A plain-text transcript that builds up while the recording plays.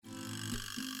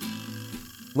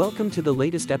Welcome to the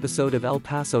latest episode of El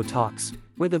Paso Talks,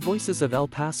 where the voices of El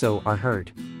Paso are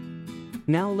heard.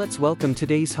 Now let's welcome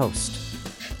today's host.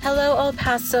 Hello, El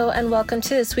Paso, and welcome to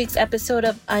this week's episode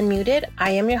of Unmuted.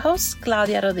 I am your host,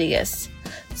 Claudia Rodriguez.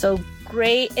 So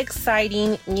great,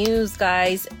 exciting news,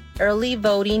 guys. Early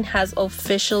voting has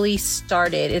officially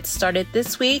started. It started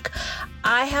this week.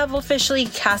 I have officially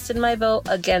casted my vote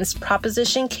against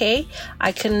Proposition K.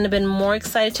 I couldn't have been more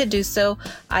excited to do so.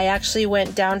 I actually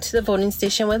went down to the voting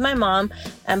station with my mom,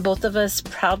 and both of us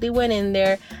proudly went in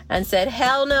there and said,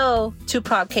 hell no to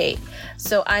Prop K.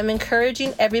 So I'm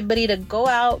encouraging everybody to go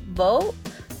out, vote,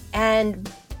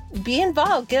 and be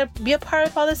involved, be a part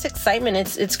of all this excitement.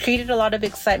 It's created a lot of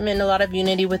excitement, a lot of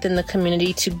unity within the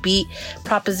community to beat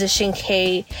Proposition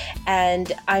K.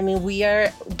 And I mean, we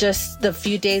are just the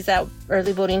few days that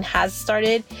early voting has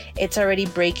started, it's already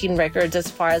breaking records as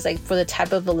far as like for the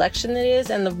type of election it is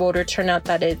and the voter turnout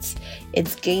that it's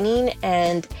gaining.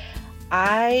 And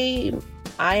I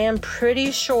am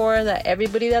pretty sure that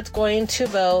everybody that's going to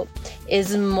vote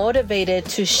is motivated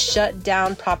to shut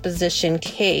down Proposition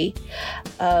K.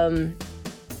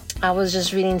 I was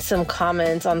just reading some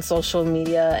comments on social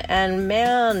media, and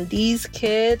man, these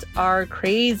kids are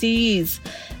crazies.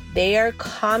 They are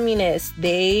communists.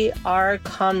 They are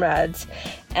comrades.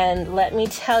 And let me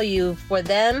tell you, for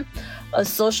them, a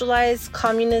socialized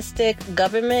communistic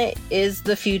government is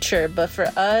the future. But for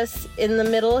us in the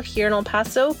middle here in El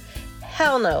Paso,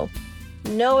 hell no.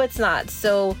 No, it's not.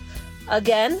 So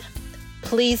again,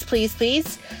 please,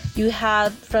 you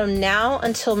have from now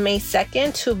until May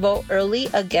 2nd to vote early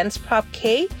against Prop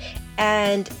K.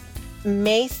 And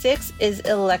May 6th is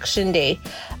election day.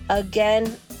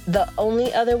 Again, the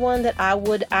only other one that I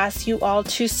would ask you all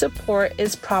to support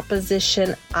is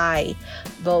Proposition I.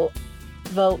 Vote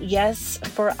yes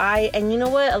for I. And you know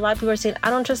what? A lot of people are saying, I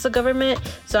don't trust the government,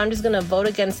 so I'm just going to vote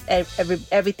against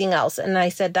everything else. And I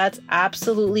said, that's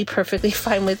absolutely perfectly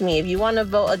fine with me. If you want to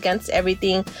vote against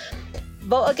everything,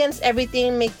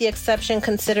 make the exception.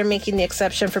 Consider making the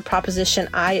exception for Proposition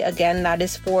I. Again, that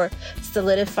is for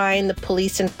solidifying the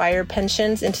police and fire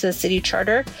pensions into the city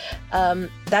charter.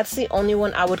 That's the only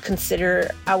one I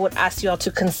would ask you all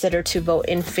to consider to vote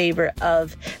in favor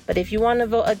of. But if you want to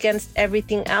vote against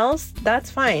everything else, that's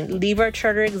fine. Leave our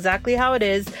charter exactly how it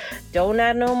is. Don't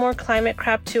add no more climate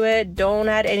crap to it. Don't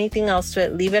add anything else to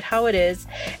it. Leave it how it is.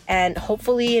 And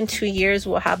hopefully in 2 years,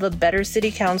 we'll have a better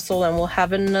city council and we'll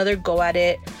have another go at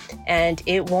it. And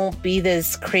it won't be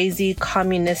this crazy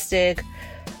communistic,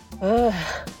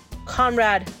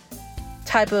 comrade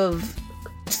type of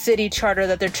city charter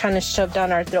that they're trying to shove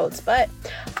down our throats. But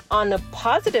on a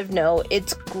positive note,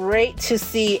 it's great to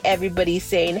see everybody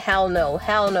saying hell no,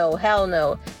 hell no, hell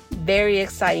no. Very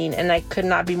exciting, and I could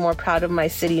not be more proud of my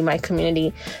city, my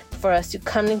community, for us to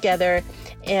come together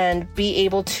and be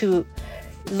able to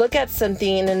look at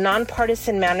something in a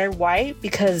nonpartisan manner. Why?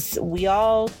 Because we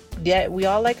all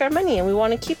like our money and we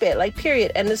want to keep it, like,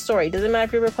 period, end of story. Doesn't matter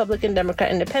if you're Republican, Democrat,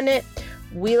 Independent.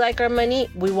 We like our money.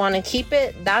 We want to keep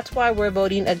it. That's why we're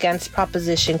voting against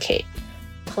Proposition K.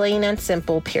 Plain and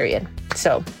simple, period.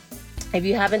 So if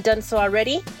you haven't done so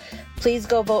already, please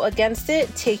go vote against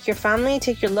it. Take your family,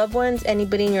 take your loved ones,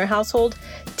 anybody in your household.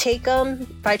 Take them,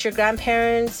 invite your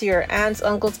grandparents, your aunts,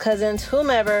 uncles, cousins,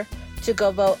 whomever, to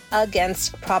go vote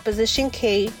against Proposition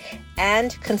K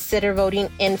and consider voting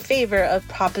in favor of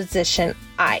Proposition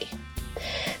I.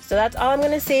 So that's all I'm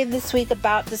going to say this week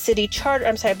about the city charter.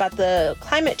 About the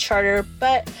climate charter.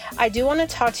 But I do want to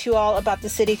talk to you all about the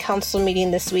city council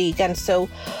meeting this week. And so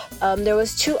there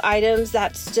was 2 items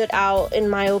that stood out in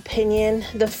my opinion.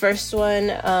 The first one,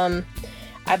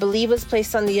 I believe, was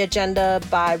placed on the agenda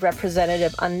by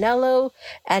Representative Anello,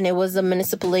 and it was a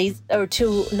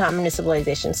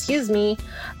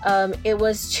it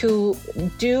was to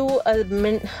do a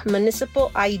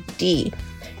municipal ID.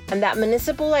 And that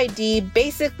municipal ID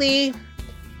basically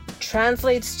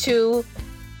translates to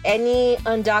any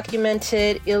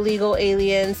undocumented illegal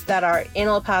aliens that are in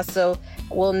El Paso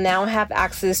will now have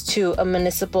access to a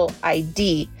municipal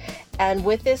ID. And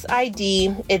with this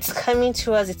ID, it's coming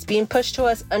to us, it's being pushed to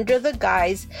us under the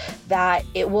guise that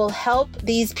it will help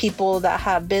these people that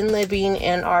have been living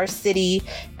in our city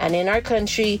and in our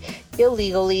country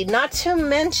illegally, not to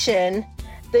mention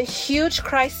the huge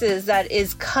crisis that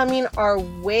is coming our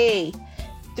way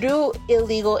through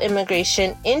illegal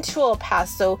immigration into El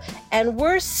Paso, and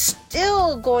we're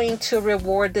still going to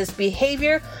reward this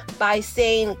behavior by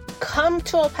saying, come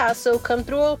to El Paso, come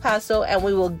through El Paso, and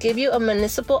we will give you a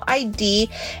municipal ID,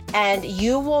 and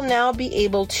you will now be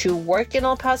able to work in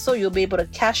El Paso, you'll be able to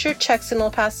cash your checks in El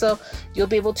Paso, you'll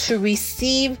be able to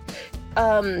receive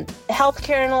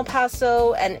healthcare in El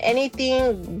Paso and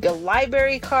anything, the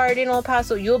library card in El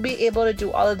Paso, you'll be able to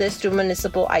do all of this through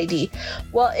municipal ID.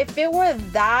 Well, if it were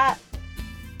that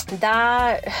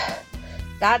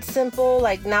simple,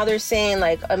 like now they're saying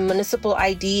like a municipal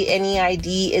ID, any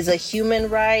ID is a human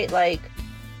right, like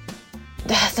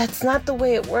that's not the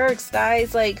way it works,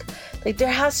 guys. Like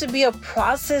there has to be a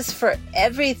process for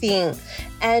everything.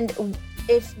 And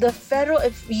if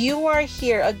you are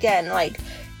here, again, like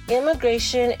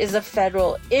immigration is a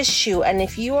federal issue, and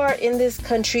if you are in this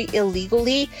country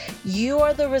illegally, you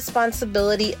are the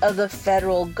responsibility of the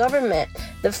federal government.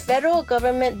 The federal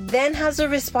government then has a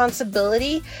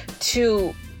responsibility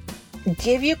to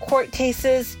give you court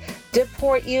cases,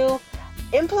 deport you,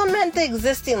 implement the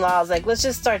existing laws, like let's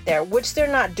just start there, which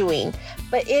they're not doing.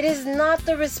 But it is not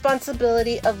the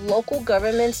responsibility of local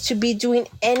governments to be doing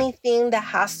anything that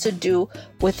has to do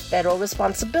with federal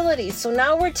responsibility. So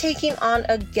now we're taking on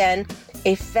again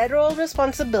a federal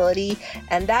responsibility,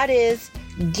 and that is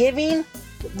giving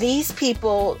these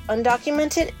people,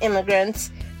 undocumented immigrants,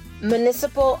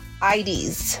 municipal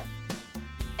IDs.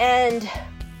 And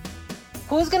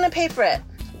who's going to pay for it?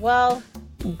 Well,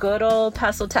 good old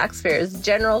Paso taxpayers,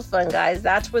 general fund, guys.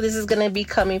 That's where this is going to be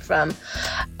coming from.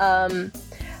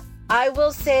 I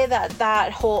will say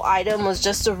that whole item was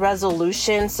just a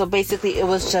resolution. So basically it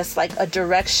was just like a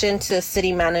direction to the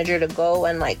city manager to go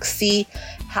and like see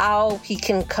how he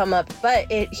can come up.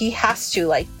 But he has to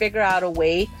like figure out a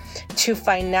way to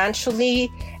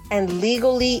financially and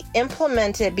legally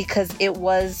implement it, because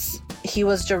he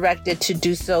was directed to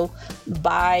do so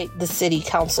by the city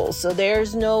council. So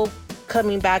there's no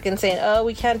coming back and saying, oh,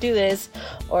 we can't do this,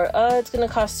 or oh, it's gonna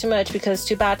cost too much because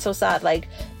too bad, so sad. Like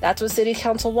that's what city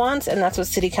council wants, and that's what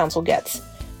city council gets,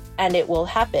 and it will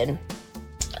happen.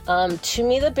 To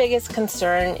me, the biggest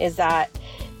concern is that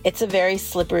it's a very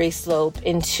slippery slope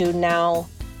into now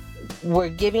we're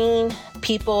giving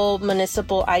people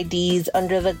municipal IDs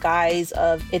under the guise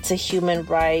of it's a human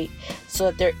right, so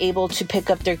that they're able to pick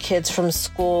up their kids from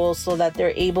school, so that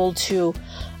they're able to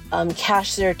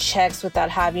cash their checks without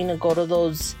having to go to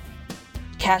those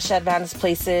cash advance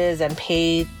places and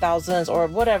pay thousands or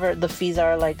whatever the fees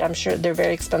are. Like, I'm sure they're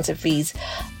very expensive fees.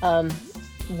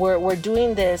 We're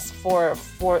doing this for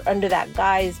under that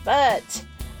guise, but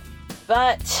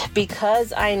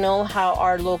because I know how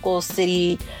our local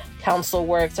city council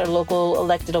works, our local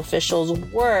elected officials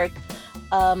work,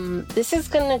 this is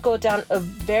gonna go down a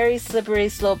very slippery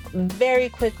slope very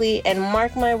quickly. And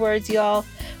mark my words, y'all,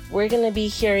 we're going to be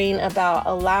hearing about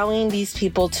allowing these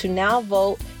people to now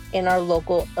vote in our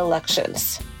local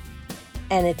elections.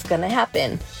 And it's going to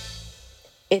happen.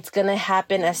 It's going to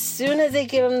happen as soon as they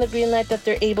give them the green light that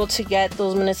they're able to get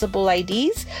those municipal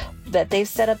IDs, that they've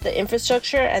set up the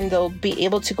infrastructure, and they'll be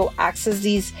able to go access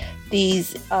these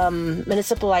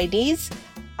municipal IDs.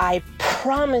 I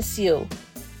promise you,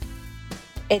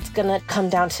 it's going to come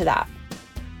down to that.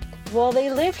 Well,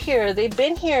 they live here, they've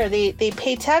been here, they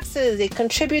pay taxes, they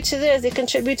contribute to this, they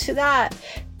contribute to that.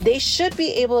 They should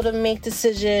be able to make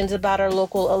decisions about our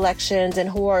local elections and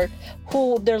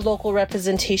who their local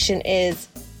representation is.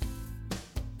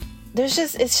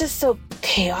 It's just so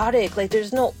chaotic. Like,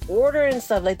 there's no order and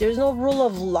stuff. Like, there's no rule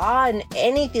of law and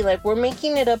anything. Like, we're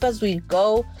making it up as we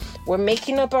go. We're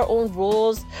making up our own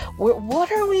rules.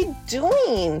 What are we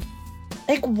doing?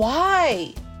 Like,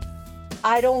 why?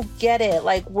 I don't get it.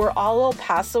 Like, we're all El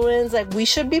Pasoans. Like, we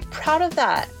should be proud of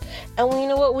that. And you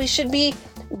know what? We should be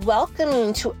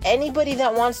welcoming to anybody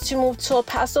that wants to move to El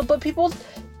Paso. But people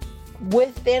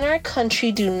within our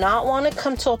country do not want to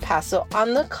come to El Paso.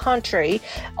 On the contrary,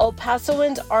 El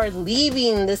Pasoans are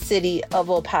leaving the city of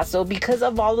El Paso because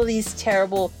of all of these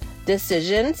terrible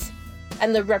decisions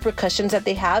and the repercussions that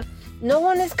they have. No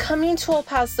one is coming to El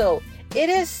Paso. It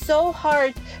is so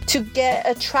hard to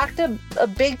attract a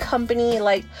big company.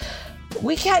 Like,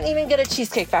 we can't even get a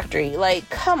cheesecake factory. Like,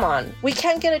 come on. We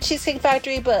can't get a cheesecake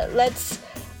factory, but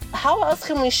how else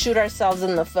can we shoot ourselves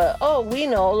in the foot? Oh, we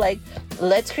know, like,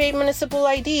 let's create municipal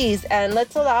IDs and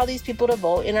let's allow these people to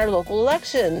vote in our local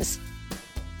elections.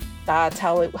 That's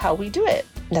how we do it.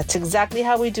 That's exactly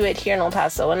how we do it here in El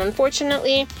Paso. And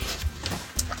unfortunately,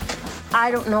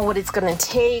 I don't know what it's going to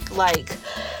take. Like,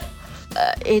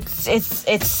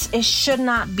 it should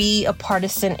not be a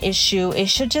partisan issue. It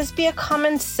should just be a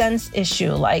common sense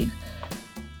issue. Like,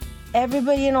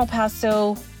 everybody in El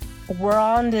Paso, we're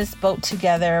on this boat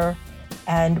together,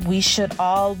 and we should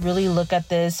all really look at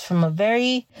this from a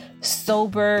very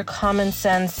sober, common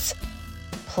sense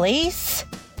place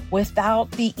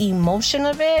without the emotion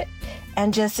of it,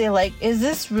 and just say, like, is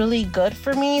this really good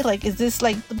for me? Like, is this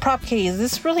like the prop K? Is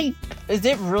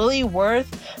it really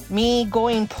worth me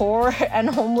going poor and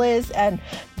homeless and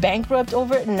bankrupt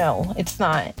over it. No, it's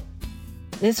not.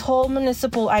 This whole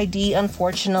municipal ID,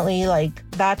 unfortunately, like,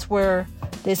 that's where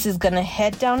this is gonna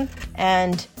head down,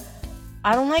 and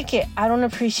I don't like it. I don't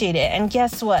appreciate it. And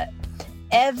guess what?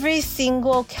 Every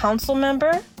single council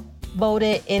member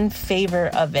voted in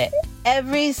favor of it.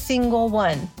 Every single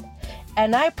one.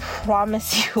 And I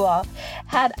promise you all,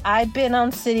 had I been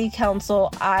on city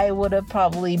council, I would have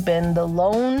probably been the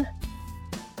lone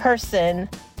person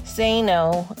saying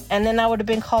no. And then I would have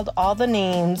been called all the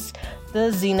names, the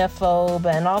xenophobe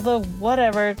and all the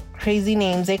whatever crazy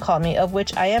names they call me, of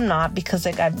which I am not, because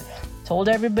like I've told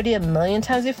everybody a million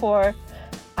times before,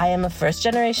 I am a first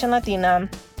generation Latina.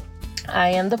 I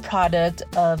am the product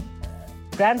of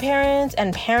grandparents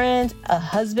and parents, a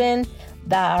husband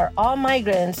that are all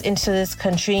migrants into this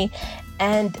country.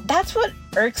 And that's what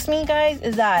irks me, guys,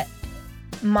 is that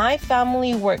my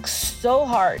family works so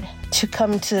hard to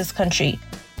come to this country.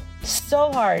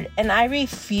 So hard. And I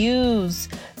refuse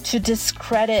to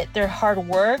discredit their hard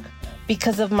work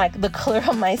because of the color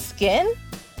of my skin.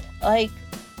 Like,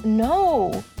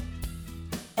 no.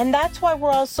 And that's why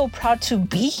we're all so proud to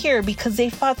be here, because they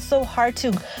fought so hard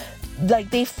to,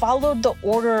 like, they followed the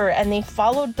order and they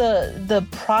followed the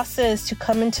process to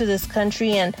come into this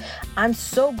country. And I'm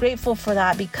so grateful for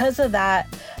that. Because of that,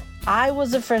 I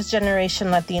was a first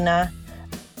generation Latina.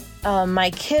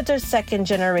 My kids are second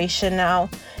generation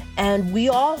now. And we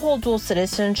all hold dual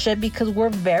citizenship because we're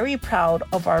very proud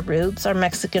of our roots, our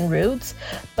Mexican roots.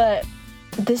 But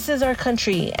this is our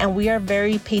country, and we are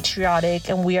very patriotic,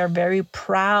 and we are very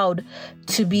proud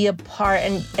to be a part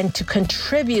and to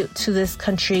contribute to this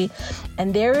country.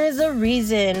 And there is a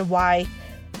reason why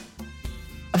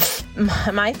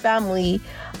my family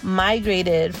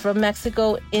migrated from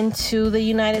Mexico into the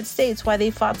United States, why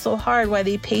they fought so hard, why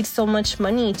they paid so much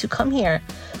money to come here.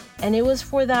 And it was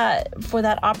for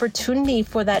that opportunity,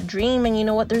 for that dream. And you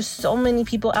know what? There's so many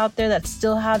people out there that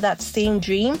still have that same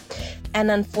dream.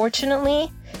 And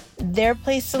unfortunately, their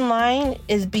place in line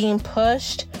is being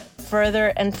pushed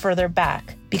further and further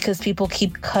back because people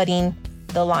keep cutting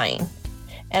the line.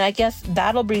 And I guess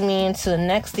that'll bring me into the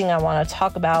next thing I want to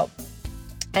talk about,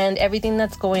 and everything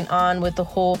that's going on with the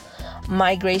whole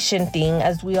migration thing.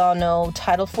 As we all know,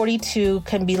 Title 42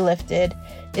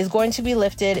 is going to be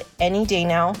lifted any day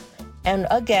now. And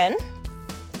again,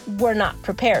 we're not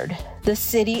prepared. The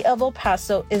city of El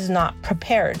Paso is not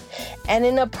prepared. And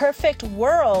in a perfect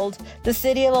world, the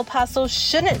city of El Paso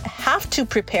shouldn't have to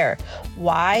prepare.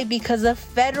 Why? Because the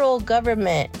federal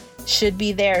government should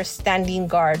be there standing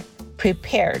guard,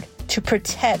 prepared to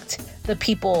protect the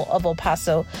people of El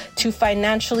Paso, to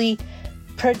financially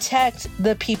protect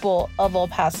the people of El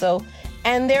Paso.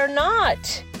 And they're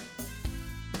not.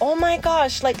 Oh my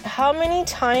gosh, like, how many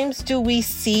times do we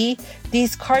see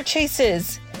these car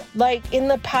chases? Like, in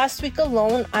the past week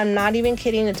alone, I'm not even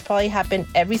kidding, it's probably happened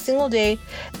every single day.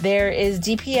 There is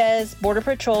DPS, Border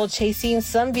Patrol, chasing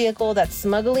some vehicle that's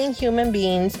smuggling human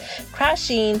beings,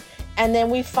 crashing, and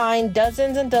then we find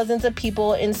dozens and dozens of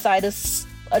people inside an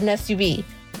SUV.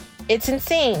 It's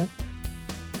insane.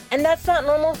 And that's not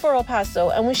normal for El Paso,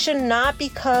 and we should not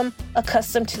become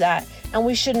accustomed to that. And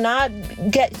we should not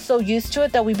get so used to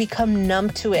it that we become numb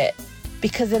to it,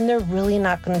 because then they're really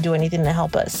not going to do anything to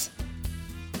help us.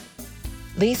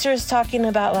 Lisa is talking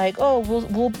about, like, oh,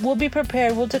 we'll be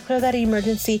prepared. We'll declare that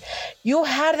emergency. You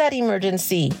had that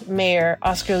emergency, Mayor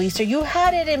Oscar Lisa. You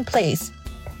had it in place.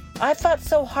 I fought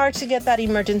so hard to get that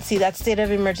state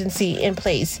of emergency in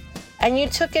place. And you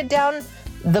took it down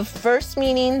the first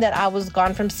meeting that I was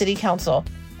gone from city council.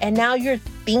 And now you're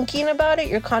thinking about it,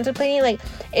 you're contemplating. Like,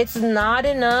 it's not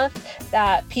enough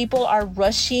that people are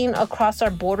rushing across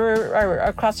our border or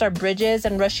across our bridges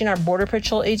and rushing our Border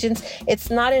Patrol agents.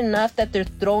 It's not enough that they're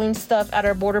throwing stuff at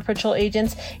our Border Patrol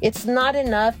agents. It's not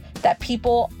enough that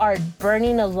people are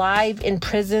burning alive in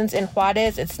prisons in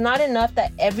Juarez. It's not enough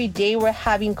that every day we're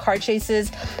having car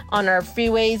chases on our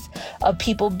freeways of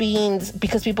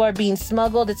because people are being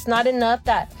smuggled. It's not enough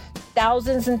that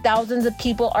thousands and thousands of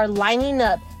people are lining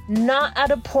up, not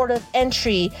at a port of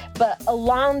entry, but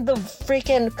along the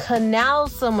freaking canal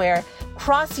somewhere,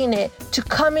 crossing it to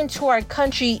come into our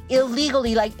country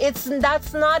illegally. Like,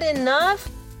 that's not enough.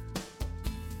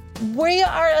 We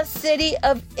are a city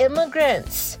of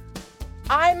immigrants.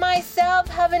 I myself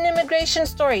have an immigration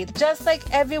story, just like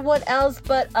everyone else,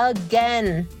 but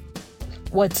again,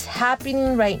 what's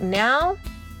happening right now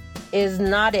is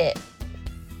not it.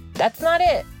 That's not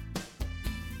it.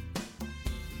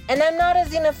 And I'm not a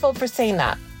xenophobe for saying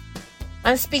that.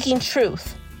 I'm speaking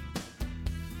truth.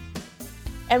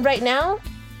 And right now,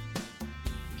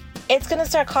 it's going to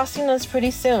start costing us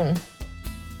pretty soon.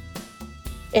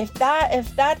 If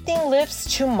that thing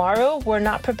lifts tomorrow, we're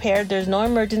not prepared. There's no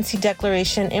emergency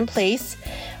declaration in place,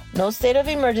 no state of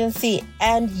emergency.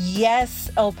 And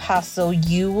yes, El Paso,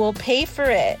 you will pay for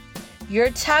it. Your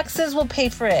taxes will pay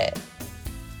for it.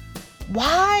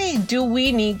 Why do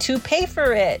we need to pay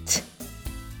for it?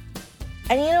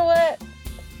 And you know what?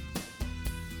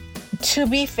 To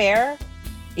be fair,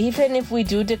 even if we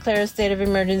do declare a state of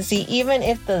emergency, even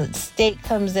if the state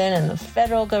comes in and the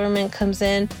federal government comes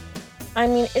in, I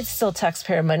mean, it's still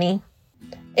taxpayer money.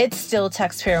 It's still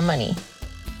taxpayer money.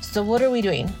 So what are we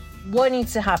doing? What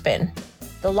needs to happen?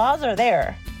 The laws are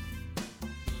there.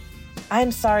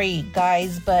 I'm sorry,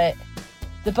 guys, but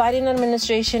the Biden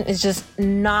administration is just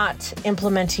not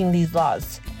implementing these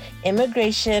laws.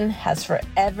 Immigration has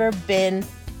forever been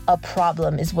a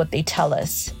problem, is what they tell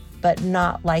us. But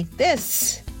not like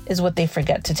this, is what they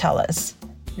forget to tell us.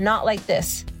 Not like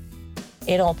this.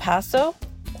 In El Paso,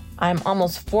 I'm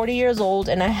almost 40 years old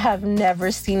and I have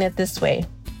never seen it this way.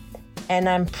 And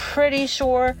I'm pretty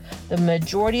sure the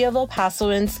majority of El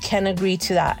Pasoans can agree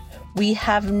to that. We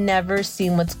have never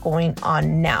seen what's going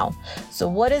on now. So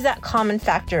what is that common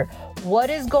factor? What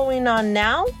is going on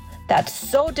now that's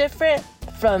so different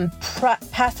from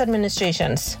past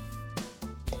administrations?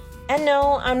 And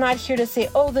no, I'm not here to say,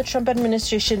 oh, the Trump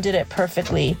administration did it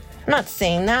perfectly. I'm not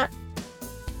saying that.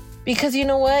 Because you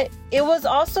know what? It was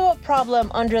also a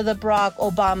problem under the Barack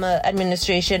Obama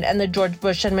administration and the George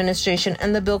Bush administration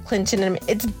and the Bill Clinton.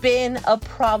 It's been a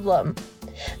problem.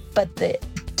 But the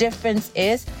difference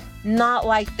is not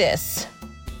like this.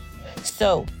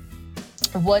 So,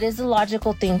 what is the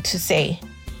logical thing to say?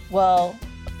 Well,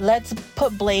 let's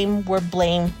put blame where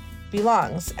blame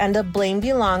belongs. And the blame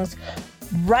belongs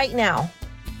right now,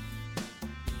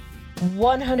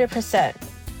 100%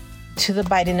 to the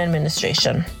Biden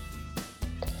administration.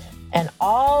 And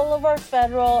all of our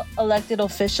federal elected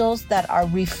officials that are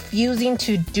refusing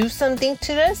to do something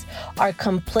to this are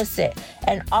complicit.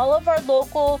 And all of our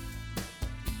local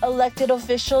elected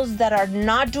officials that are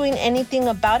not doing anything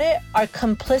about it are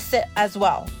complicit as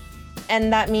well.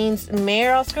 And that means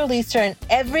Mayor Oscar Leeser and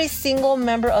every single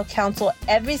member of council,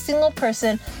 every single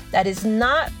person that is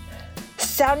not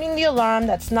sounding the alarm,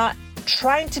 that's not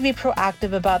trying to be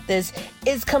proactive about this,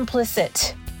 is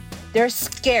complicit. They're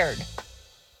scared.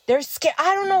 They're scared.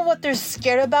 I don't know what they're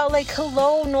scared about. Like,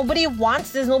 hello, nobody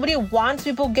wants this. Nobody wants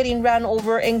people getting ran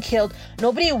over and killed.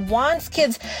 Nobody wants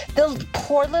kids. The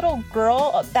poor little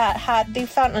girl they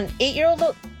found an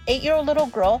 8-year-old little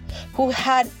girl who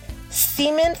had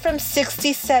semen from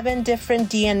 67 different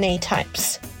DNA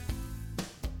types.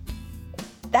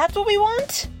 That's what we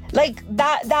want? Like,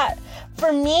 that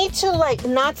for me to like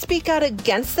not speak out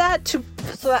against that so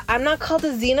that I'm not called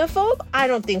a xenophobe? I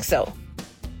don't think so.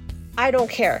 I don't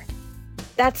care.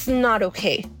 That's not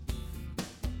okay.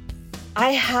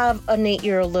 I have an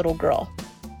 8-year-old little girl.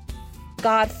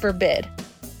 God forbid.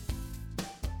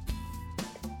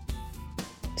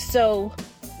 So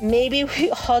maybe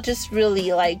we all just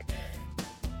really like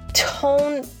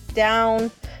tone down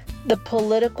the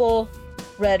political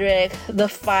rhetoric, the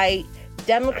fight,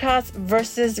 Democrats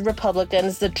versus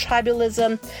Republicans, the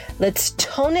tribalism. Let's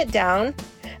tone it down.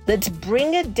 Let's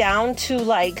bring it down to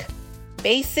like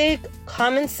basic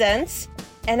common sense.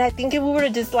 And I think if we were to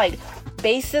just like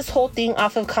base this whole thing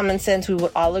off of common sense, we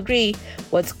would all agree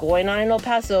what's going on in El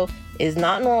Paso is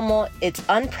not normal. It's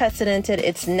unprecedented.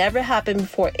 It's never happened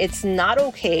before. It's not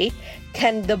okay.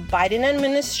 Can the Biden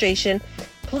administration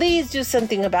please do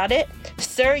something about it?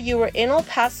 Sir, you were in El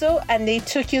Paso and they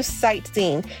took you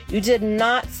sightseeing. You did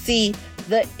not see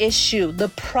the issue, the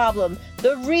problem,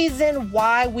 the reason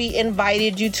why we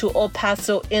invited you to El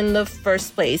Paso in the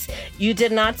first place. You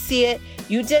did not see it.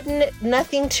 You did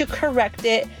nothing to correct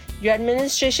it. Your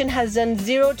administration has done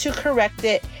zero to correct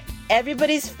it.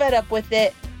 Everybody's fed up with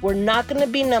it. We're not going to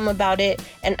be numb about it.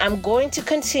 And I'm going to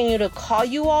continue to call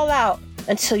you all out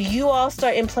until you all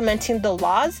start implementing the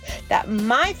laws that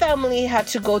my family had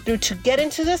to go through to get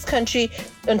into this country.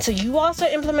 Until you all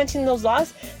start implementing those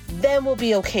laws, then we'll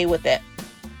be okay with it.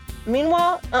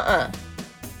 Meanwhile,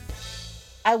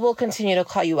 I will continue to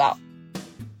call you out.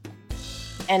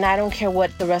 And I don't care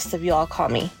what the rest of y'all call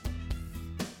me.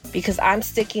 Because I'm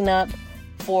sticking up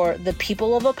for the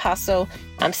people of El Paso.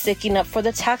 I'm sticking up for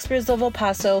the taxpayers of El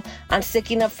Paso. I'm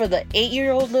sticking up for the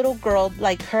 8-year-old little girl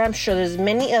like her. I'm sure there's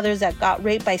many others that got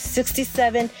raped by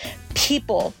 67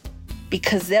 people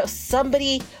because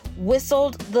somebody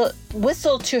whistled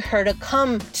to her to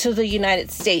come to the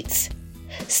United States.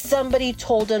 Somebody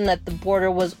told them that the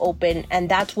border was open, and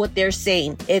that's what they're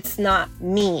saying. It's not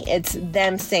me. It's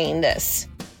them saying this.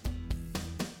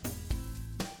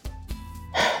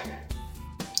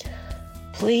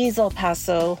 please, El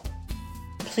Paso,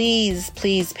 please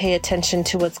pay attention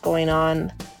to what's going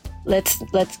on. Let's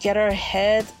get our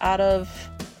heads out of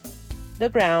the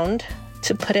ground,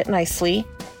 to put it nicely,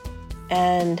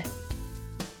 and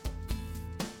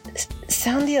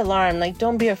sound the alarm. Like,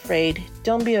 don't be afraid.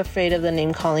 Don't be afraid of the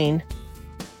name calling.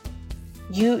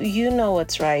 You know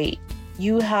what's right.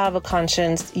 You have a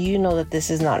conscience. You know that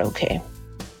this is not okay.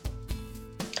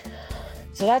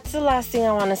 So that's the last thing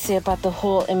I want to say about the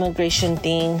whole immigration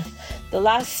thing. The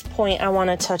last point I want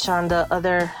to touch on,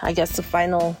 the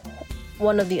final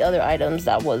one of the other items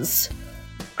that was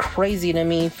crazy to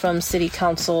me from City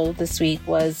Council this week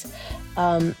was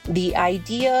the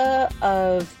idea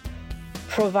of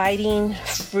providing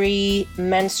free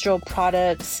menstrual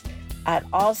products at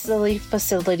all city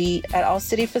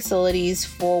facilities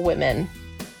for women.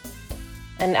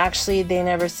 And actually, they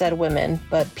never said women,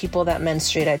 but people that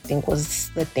menstruate, I think,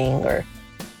 was the thing, or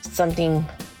something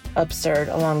absurd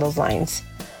along those lines.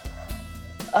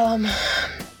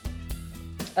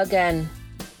 Again,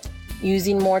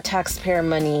 using more taxpayer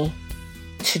money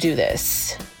to do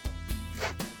this.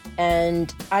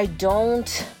 And I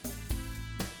don't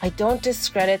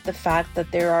discredit the fact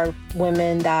that there are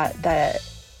women that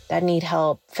need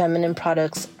help. Feminine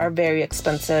products are very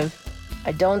expensive.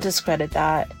 I don't discredit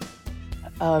that.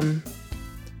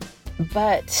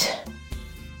 But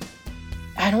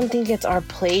I don't think it's our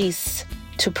place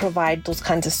to provide those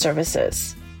kinds of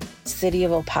services. City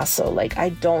of El Paso, I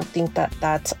don't think that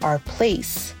that's our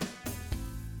place.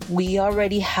 We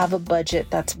already have a budget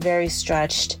that's very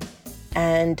stretched,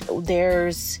 and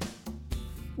there's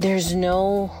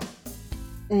no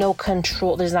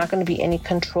control. There's not going to be any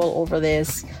control over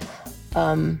this.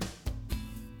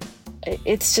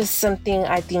 It's just something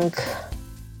I think,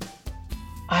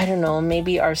 I don't know,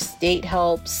 maybe our state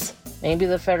helps, maybe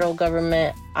the federal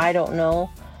government, I don't know,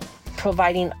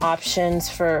 providing options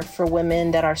for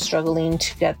women that are struggling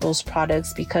to get those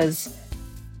products, because,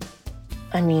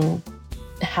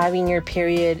 having your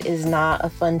period is not a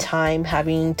fun time.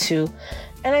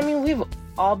 We've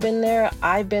all been there.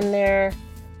 I've been there,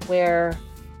 where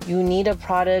you need a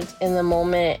product in the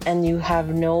moment and you have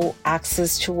no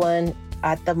access to one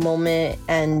at the moment.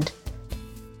 And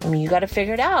you got to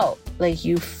figure it out.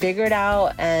 You figure it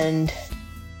out and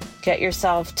get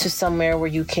yourself to somewhere where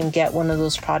you can get one of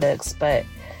those products. But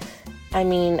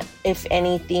if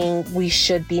anything, we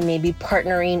should be maybe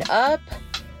partnering up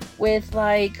with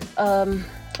a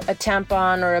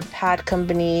tampon or a pad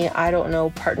company. I don't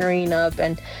know, partnering up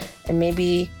and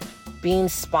maybe being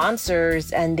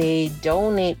sponsors, and they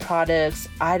donate products.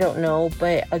 I don't know.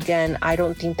 But again, I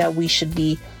don't think that we should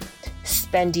be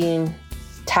spending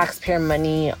taxpayer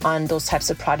money on those types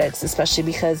of products, especially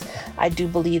because I do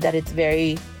believe that it's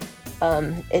very,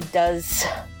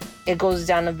 it goes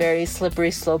down a very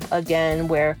slippery slope again,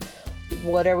 where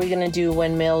what are we going to do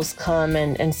when males come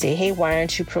and say, hey, why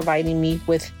aren't you providing me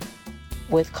with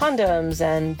condoms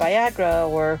and Viagra,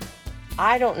 or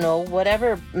I don't know,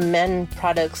 whatever men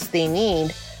products they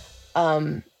need.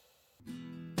 And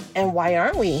why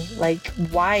aren't we?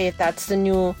 Why, if that's the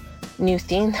new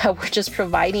thing, that we're just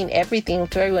providing everything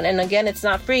to everyone? And again, it's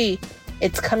not free.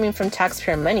 It's coming from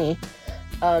taxpayer money.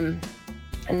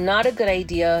 Not a good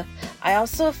idea. I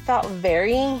also felt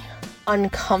very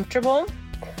uncomfortable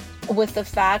with the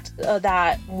fact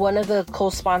that one of the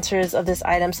co-sponsors of this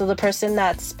item, so the person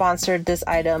that sponsored this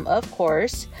item, of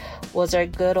course, was our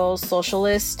good old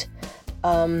socialist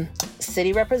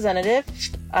city representative,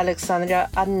 Alexandra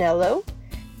Anello,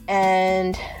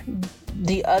 and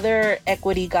the other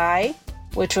equity guy,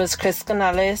 which was Chris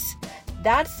Canales.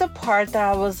 That's the part that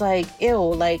I was like,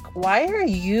 ew, why are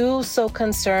you so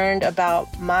concerned about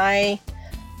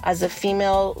as a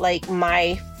female,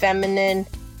 my feminine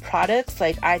products?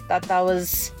 I thought that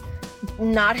was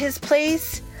not his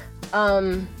place.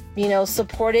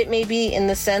 Support it maybe in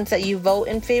the sense that you vote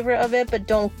in favor of it, but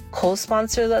don't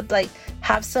co-sponsor that.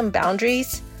 Have some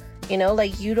boundaries.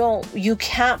 You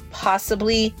can't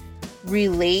possibly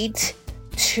relate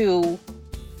to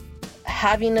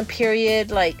having a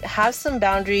period. Have some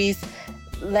boundaries.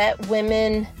 Let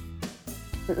women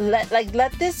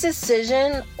let this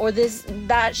decision, or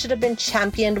that should have been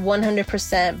championed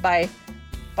 100%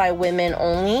 by women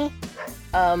only.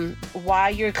 Why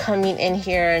you're coming in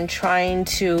here and trying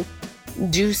to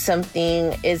do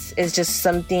something is just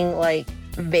something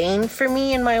vain for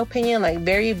me, in my opinion.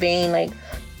 Very vain.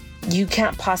 You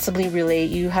can't possibly relate.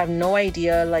 You have no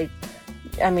idea.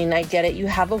 I get it. You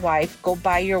have a wife. Go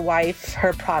buy your wife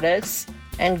her products,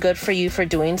 and good for you for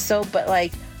doing so.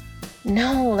 But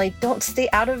no, don't, stay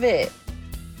out of it.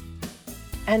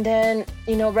 And then,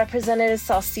 Representative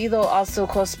Salcido also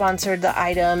co-sponsored the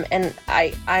item, and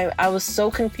I was so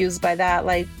confused by that.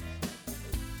 Like,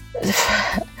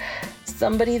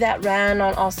 somebody that ran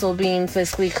on also being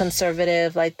fiscally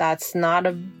conservative, like, that's not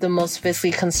the most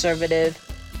fiscally conservative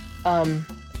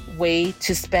way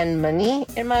to spend money,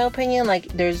 in my opinion. Like,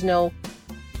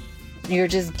 you're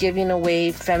just giving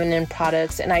away feminine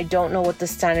products, and I don't know what the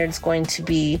standard's going to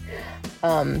be.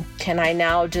 Can I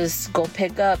now just go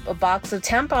pick up a box of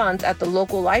tampons at the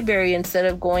local library instead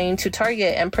of going to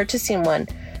Target and purchasing one?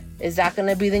 Is that going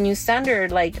to be the new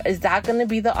standard? Like, is that going to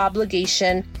be the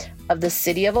obligation of the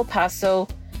city of El Paso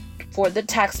for the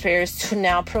taxpayers to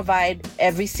now provide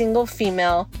every single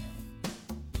female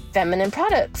feminine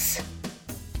products?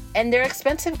 And they're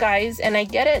expensive, guys, and I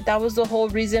get it. That was the whole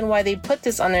reason why they put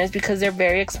this on there, is because they're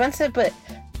very expensive, but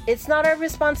it's not our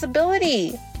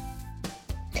responsibility.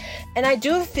 And I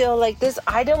do feel like this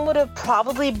item would have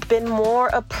probably been more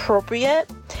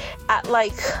appropriate at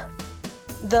like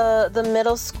the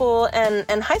middle school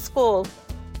and high school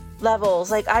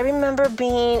levels. Like, I remember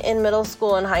being in middle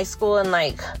school and high school and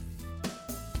like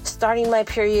starting my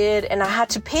period, and I had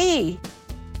to pay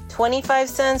 25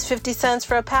 cents, 50 cents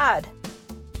for a pad.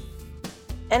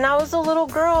 And I was a little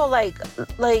girl, like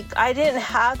I didn't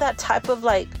have that type of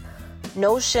like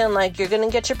notion, like, you're gonna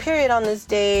get your period on this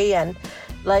day, and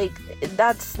like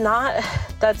that's not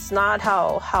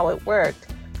how it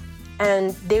worked.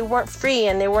 And they weren't free,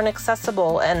 and they weren't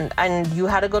accessible, and you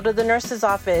had to go to the nurse's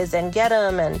office and get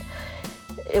them, and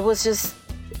it was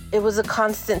a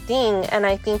constant thing. And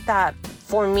I think that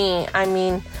for me, I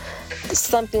mean,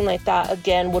 something like that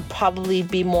again would probably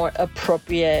be more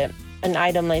appropriate. An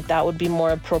item like that would be more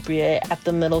appropriate at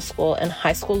the middle school and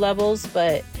high school levels.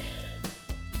 But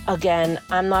again,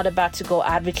 I'm not about to go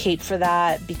advocate for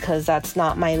that because that's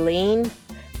not my lane.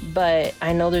 But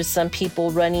I know there's some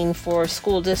people running for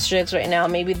school districts right now.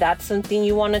 Maybe that's something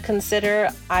you want to consider.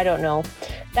 I don't know.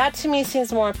 That to me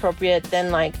seems more appropriate than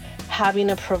like having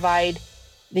to provide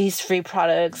these free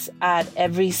products at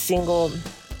every single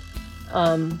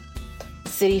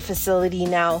city facility.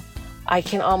 Now, I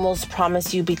can almost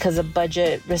promise you, because of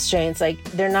budget restraints, like,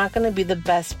 they're not going to be the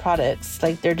best products.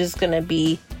 Like, they're just going to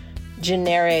be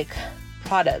generic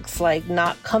products, like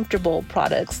not comfortable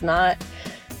products, not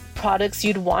products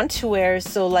you'd want to wear.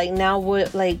 So like, now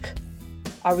what, like,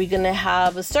 are we going to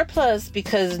have a surplus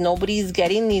because nobody's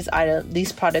getting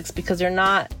these products because they're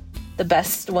not the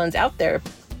best ones out there?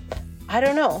 I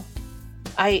don't know.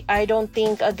 I don't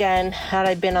think, again, had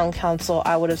I been on council,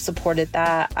 I would have supported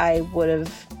that. I would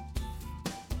have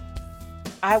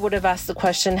asked the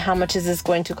question, how much is this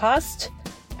going to cost?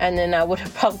 And then I would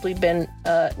have probably been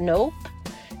nope.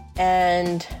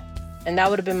 And that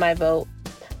would have been my vote.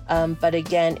 But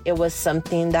again, it was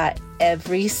something that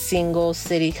every single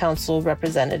city council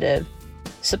representative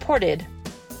supported.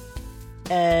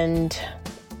 And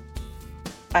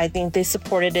I think they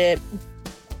supported it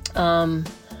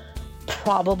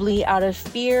probably out of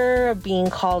fear of being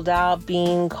called out,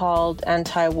 being called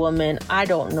anti-woman. I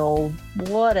don't know,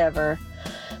 whatever.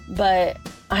 But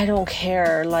I don't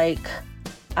care. Like,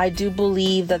 I do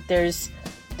believe that there's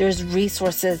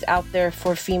resources out there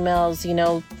for females,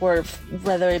 for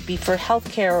whether it be for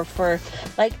healthcare or for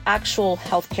like actual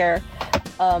healthcare.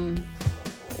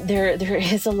 There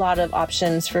is a lot of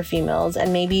options for females,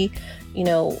 and maybe,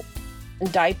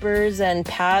 diapers and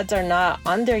pads are not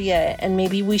on there yet, and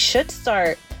maybe we should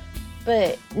start,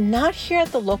 but not here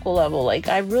at the local level. Like,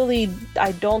 I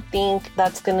don't think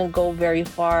that's going to go very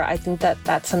far. I think that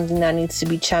that's something that needs to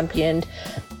be championed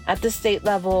at the state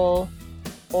level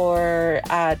or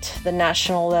at the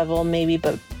national level, maybe,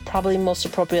 but probably most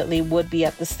appropriately would be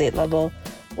at the state level,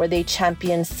 where they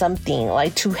champion something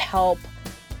like to help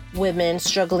women,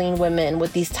 struggling women,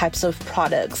 with these types of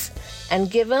products, and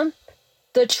give them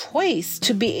the choice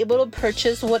to be able to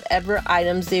purchase whatever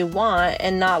items they want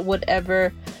and not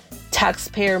whatever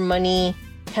taxpayer money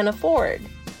can afford.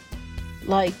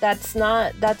 Like, that's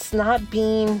not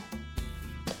being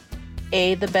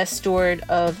A, the best steward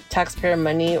of taxpayer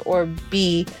money, or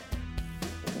B,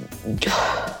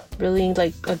 really,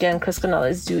 like, again, Chris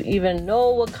Canales, do you even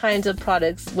know what kinds of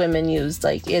products women use?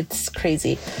 Like, it's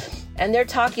crazy. And they're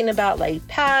talking about like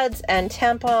pads and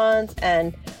tampons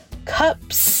and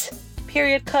cups,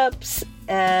 period cups,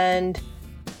 and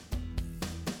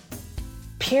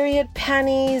period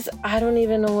panties. I don't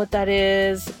even know what that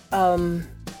is.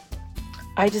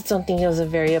 I just don't think it was a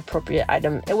very appropriate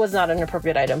item. It was not an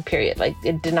appropriate item, period. Like,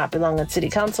 it did not belong at city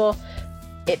council.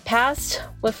 It passed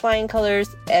with flying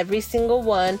colors. Every single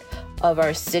one of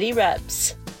our city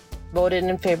reps voted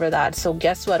in favor of that. So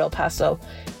guess what, El Paso?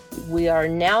 We are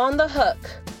now on the hook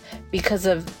because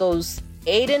of those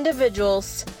 8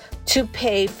 individuals to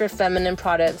pay for feminine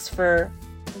products for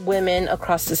women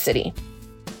across the city.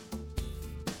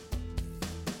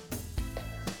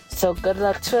 So good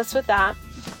luck to us with that.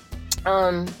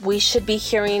 We should be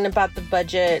hearing about the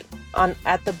budget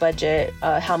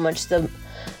how much the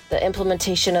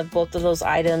implementation of both of those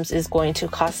items is going to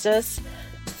cost us.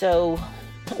 So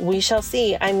we shall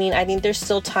see. I mean, I think there's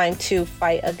still time to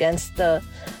fight against the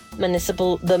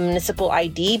municipal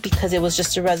ID, because it was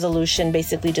just a resolution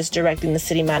basically just directing the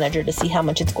city manager to see how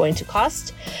much it's going to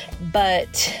cost.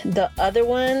 But the other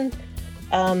one,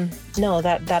 no,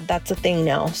 that's a thing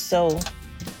now. So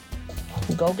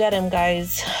go get him,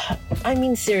 guys. I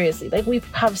mean, seriously, like, we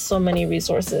have so many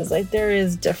resources. Like, there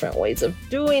is different ways of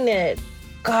doing it.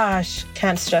 Gosh,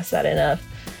 can't stress that enough.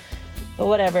 But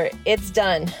whatever, it's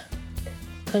done.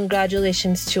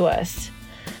 Congratulations to us.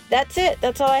 That's it.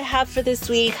 That's all I have for this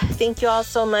week. Thank you all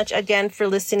so much again for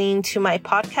listening to my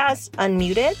podcast,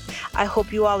 Unmuted. I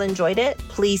hope you all enjoyed it.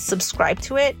 Please subscribe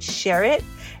to it, share it,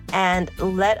 and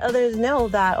let others know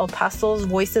that El Paso's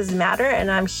voices matter,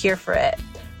 and I'm here for it.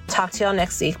 Talk to y'all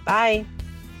next week. Bye.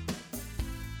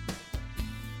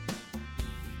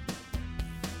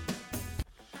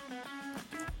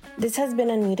 This has been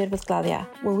Unmuted with Claudia,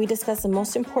 where we discuss the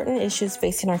most important issues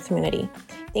facing our community.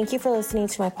 Thank you for listening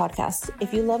to my podcast.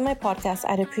 If you love my podcast,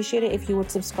 I'd appreciate it if you would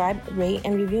subscribe, rate,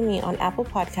 and review me on Apple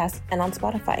Podcasts and on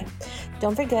Spotify.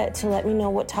 Don't forget to let me know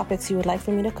what topics you would like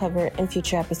for me to cover in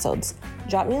future episodes.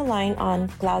 Drop me a line on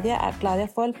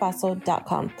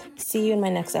claudia@claudiaforelpaso.com. See you in my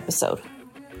next episode.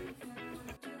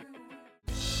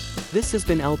 This has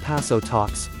been El Paso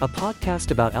Talks, a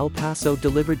podcast about El Paso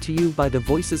delivered to you by the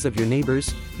voices of your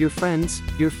neighbors, your friends,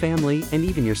 your family, and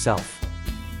even yourself.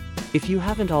 If you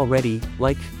haven't already,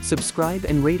 like, subscribe,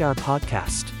 and rate our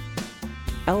podcast.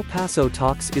 El Paso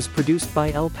Talks is produced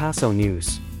by El Paso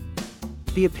News.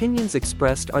 The opinions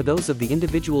expressed are those of the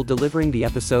individual delivering the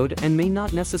episode and may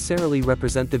not necessarily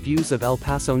represent the views of El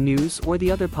Paso News or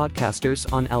the other podcasters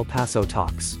on El Paso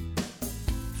Talks.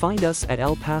 Find us at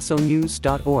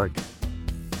elpasonews.org.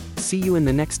 See you in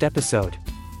the next episode.